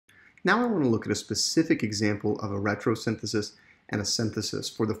Now I want to look at a specific example of a retrosynthesis and a synthesis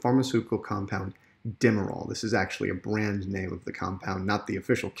for the pharmaceutical compound Demerol. This is actually a brand name of the compound, not the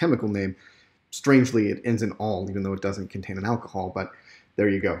official chemical name. Strangely, it ends in "ol", even though it doesn't contain an alcohol, but there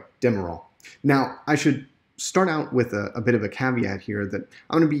you go, Demerol. Now, I should start out with a bit of a caveat here that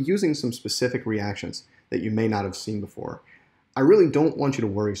I'm going to be using some specific reactions that you may not have seen before. I really don't want you to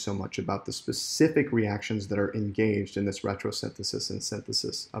worry so much about the specific reactions that are engaged in this retrosynthesis and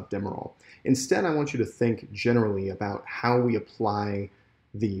synthesis of Demerol. Instead, I want you to think generally about how we apply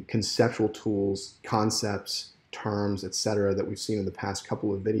the conceptual tools, concepts, terms, etc. that we've seen in the past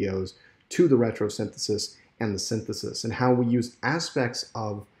couple of videos to the retrosynthesis and the synthesis, and how we use aspects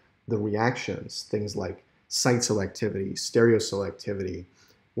of the reactions, things like site selectivity, stereoselectivity,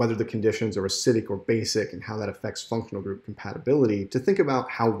 whether the conditions are acidic or basic, and how that affects functional group compatibility, to think about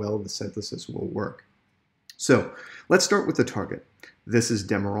how well the synthesis will work. So let's start with the target. This is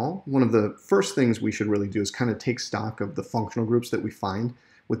Demerol. One of the first things we should really do is kind of take stock of the functional groups that we find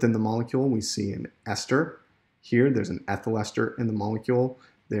within the molecule. We see an ester here. There's an ethyl ester in the molecule.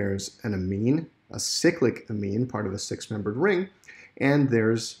 There's an amine, a cyclic amine, part of a six-membered ring, and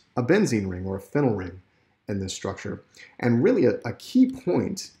there's a benzene ring or a phenyl ring in this structure. And really a key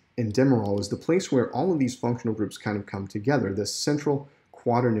point in Demerol is the place where all of these functional groups kind of come together, this central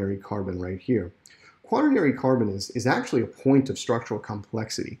quaternary carbon right here. Quaternary carbon is actually a point of structural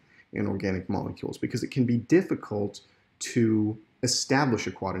complexity in organic molecules because it can be difficult to establish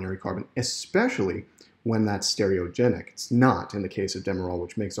a quaternary carbon, especially when that's stereogenic. It's not in the case of Demerol,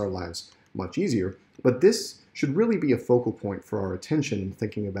 which makes our lives much easier, but this should really be a focal point for our attention in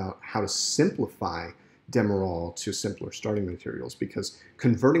thinking about how to simplify Demerol to simpler starting materials, because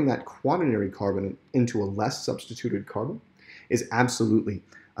converting that quaternary carbon into a less substituted carbon is absolutely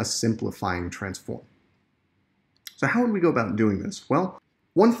a simplifying transform. So how would we go about doing this? Well,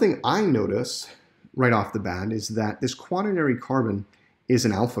 one thing I notice right off the bat is that this quaternary carbon is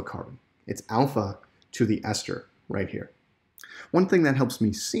an alpha carbon. It's alpha to the ester right here. One thing that helps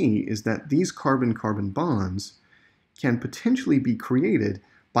me see is that these carbon-carbon bonds can potentially be created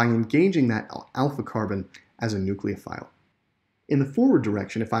by engaging that alpha carbon as a nucleophile. In the forward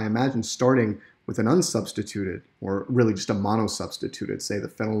direction, if I imagine starting with an unsubstituted, or really just a monosubstituted, say the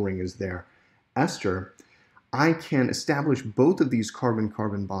phenyl ring is there, ester, I can establish both of these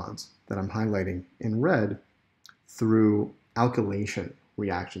carbon-carbon bonds that I'm highlighting in red through alkylation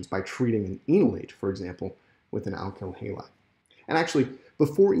reactions by treating an enolate, for example, with an alkyl halide. And actually,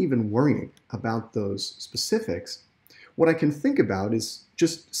 before even worrying about those specifics, what I can think about is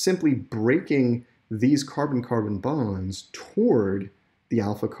just simply breaking these carbon-carbon bonds toward the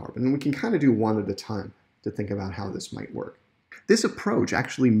alpha carbon. And we can kind of do one at a time to think about how this might work. This approach,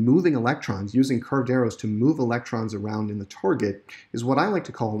 actually moving electrons, using curved arrows to move electrons around in the target, is what I like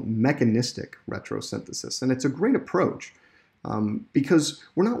to call mechanistic retrosynthesis. And it's a great approach because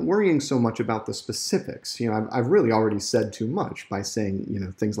we're not worrying so much about the specifics. You know, I've really already said too much by saying, you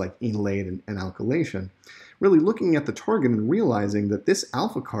know, things like enolate and alkylation. Really looking at the target and realizing that this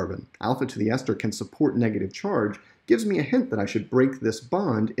alpha carbon, alpha to the ester, can support negative charge, gives me a hint that I should break this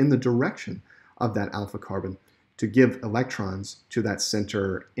bond in the direction of that alpha carbon to give electrons to that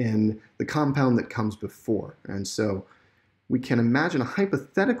center in the compound that comes before. And so we can imagine a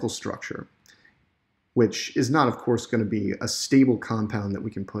hypothetical structure, which is not, of course, going to be a stable compound that we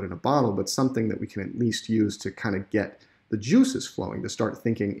can put in a bottle, but something that we can at least use to kind of get the juices flowing, to start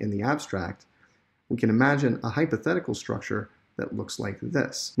thinking in the abstract. We can imagine a hypothetical structure that looks like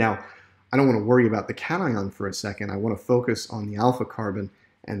this. Now, I don't want to worry about the cation for a second. I want to focus on the alpha carbon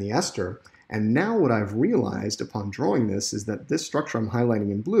and the ester. And now what I've realized upon drawing this is that this structure I'm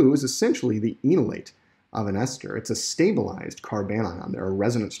highlighting in blue is essentially the enolate of an ester. It's a stabilized carbanion. There are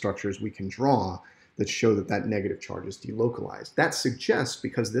resonance structures we can draw that show that that negative charge is delocalized. That suggests,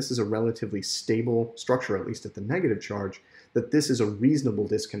 because this is a relatively stable structure, at least at the negative charge, that this is a reasonable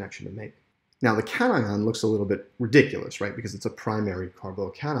disconnection to make. Now, the cation looks a little bit ridiculous, right, because it's a primary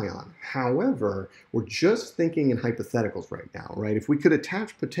carbocation. However, we're just thinking in hypotheticals right now, right? If we could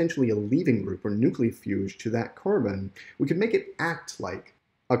attach potentially a leaving group or nucleofuge to that carbon, we could make it act like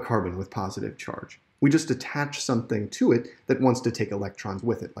a carbon with positive charge. We just attach something to it that wants to take electrons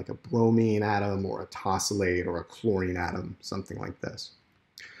with it, like a bromine atom or a tosylate or a chlorine atom, something like this.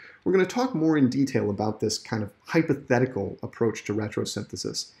 We're going to talk more in detail about this kind of hypothetical approach to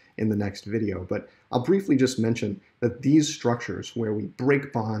retrosynthesis in the next video, but I'll briefly just mention that these structures where we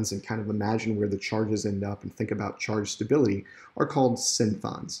break bonds and kind of imagine where the charges end up and think about charge stability are called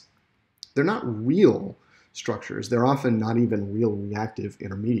synthons. They're not real structures. They're often not even real reactive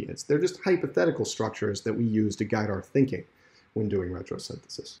intermediates. They're just hypothetical structures that we use to guide our thinking when doing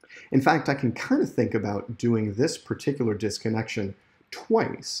retrosynthesis. In fact, I can kind of think about doing this particular disconnection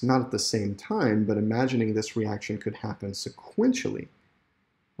twice, not at the same time, but imagining this reaction could happen sequentially,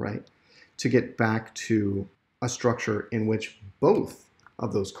 right? To get back to a structure in which both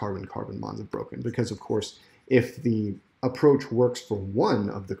of those carbon-carbon bonds have broken. Because, of course, if the approach works for one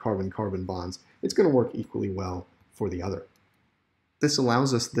of the carbon-carbon bonds, it's going to work equally well for the other. This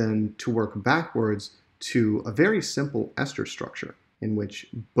allows us then to work backwards to a very simple ester structure in which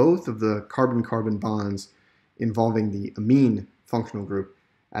both of the carbon-carbon bonds involving the amine functional group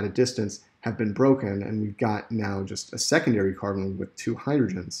at a distance have been broken, and we've got now just a secondary carbon with two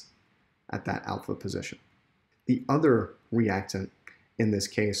hydrogens at that alpha position. The other reactant in this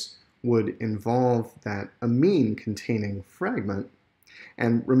case would involve that amine containing fragment.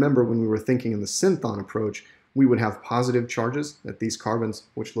 And remember, when we were thinking in the synthon approach, we would have positive charges at these carbons,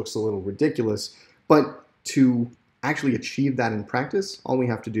 which looks a little ridiculous. But to actually achieve that in practice, all we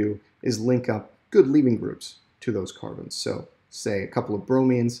have to do is link up good leaving groups to those carbons. So say a couple of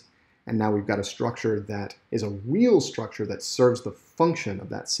bromines, and now we've got a structure that is a real structure that serves the function of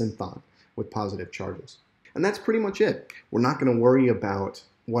that synthon with positive charges. And that's pretty much it. We're not going to worry about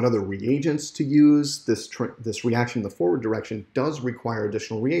what other reagents to use. This reaction in the forward direction does require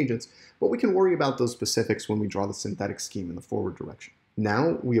additional reagents, but we can worry about those specifics when we draw the synthetic scheme in the forward direction.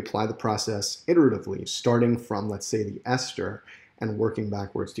 Now we apply the process iteratively, starting from, let's say, the ester and working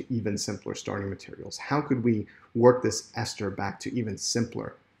backwards to even simpler starting materials. How could we work this ester back to even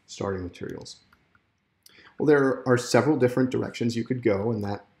simpler starting materials? Well, there are several different directions you could go, and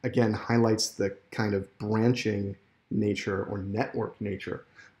that again highlights the kind of branching nature or network nature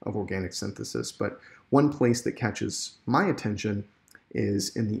of organic synthesis. But one place that catches my attention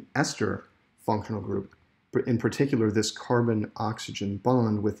is in the ester functional group. In particular, this carbon-oxygen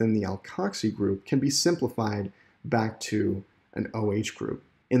bond within the alkoxy group can be simplified back to an OH group.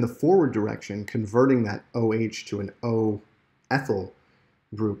 In the forward direction, converting that OH to an O-ethyl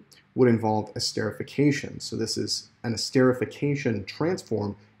group would involve esterification. So this is an esterification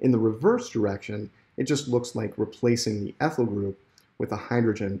transform. In the reverse direction, it just looks like replacing the ethyl group with a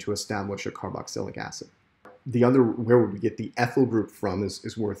hydrogen to establish a carboxylic acid. The other, where would we get the ethyl group from,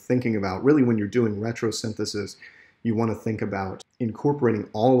 is worth thinking about. Really, when you're doing retrosynthesis, you want to think about incorporating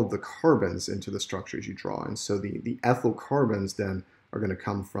all of the carbons into the structures you draw. And so the ethyl carbons then are going to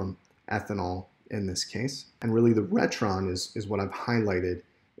come from ethanol in this case. And really the Retron is what I've highlighted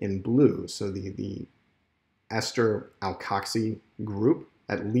in blue. So the ester alkoxy group,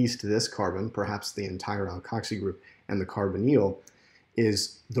 at least this carbon, perhaps the entire alkoxy group, and the carbonyl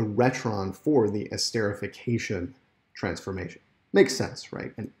is the Retron for the esterification transformation. Makes sense,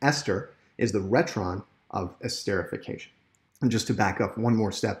 right? And ester is the Retron of esterification. And just to back up one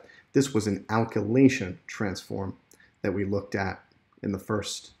more step, this was an alkylation transform that we looked at in the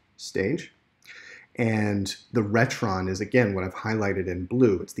first stage. And the Retron is, again, what I've highlighted in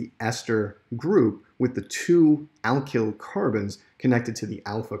blue. It's the ester group with the two alkyl carbons connected to the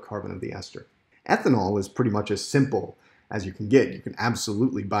alpha carbon of the ester. Ethanol is pretty much as simple as you can get. You can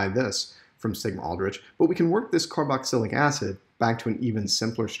absolutely buy this from Sigma Aldrich, but we can work this carboxylic acid back to an even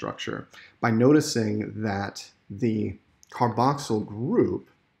simpler structure by noticing that the carboxyl group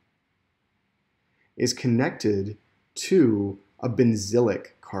is connected to a benzylic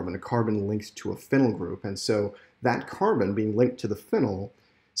carbon, a carbon linked to a phenyl group. And so that carbon being linked to the phenyl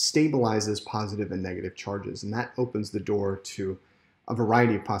stabilizes positive and negative charges. And that opens the door to a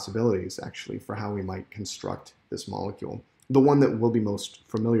variety of possibilities, actually, for how we might construct this molecule. The one that we'll be most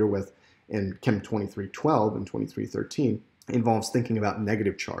familiar with in Chem 2312 and 2313 involves thinking about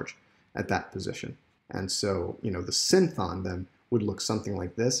negative charge at that position. And so, the synthon then would look something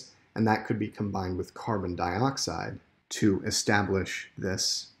like this, and that could be combined with carbon dioxide to establish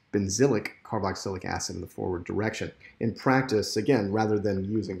this benzylic carboxylic acid in the forward direction. In practice, again, rather than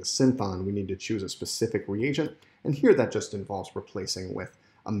using the synthon, we need to choose a specific reagent, and here that just involves replacing with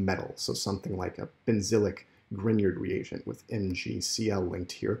a metal. So something like a benzylic Grignard reagent with MgCl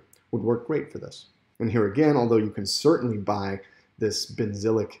linked here would work great for this. And here again, although you can certainly buy this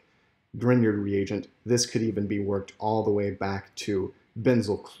benzylic Grignard reagent, this could even be worked all the way back to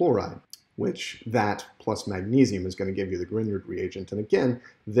benzyl chloride, which that plus magnesium is going to give you the Grignard reagent. And again,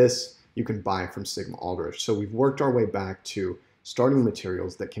 this you can buy from Sigma Aldrich. So we've worked our way back to starting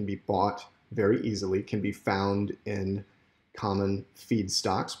materials that can be bought very easily, can be found in common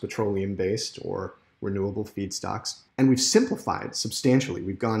feedstocks, petroleum-based or renewable feedstocks. And we've simplified substantially.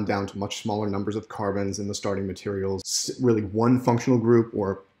 We've gone down to much smaller numbers of carbons in the starting materials, really one functional group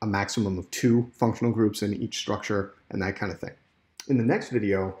or a maximum of 2 functional groups in each structure, and that kind of thing. In the next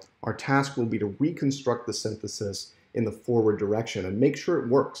video, our task will be to reconstruct the synthesis in the forward direction and make sure it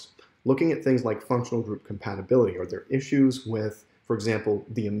works. Looking at things like functional group compatibility. Are there issues with, for example,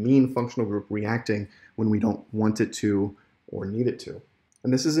 the amine functional group reacting when we don't want it to or need it to?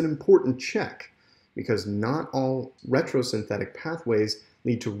 And this is an important check because not all retrosynthetic pathways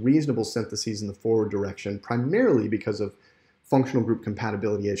lead to reasonable syntheses in the forward direction, primarily because of functional group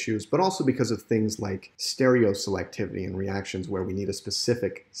compatibility issues, but also because of things like stereoselectivity in reactions where we need a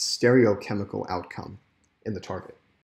specific stereochemical outcome in the target.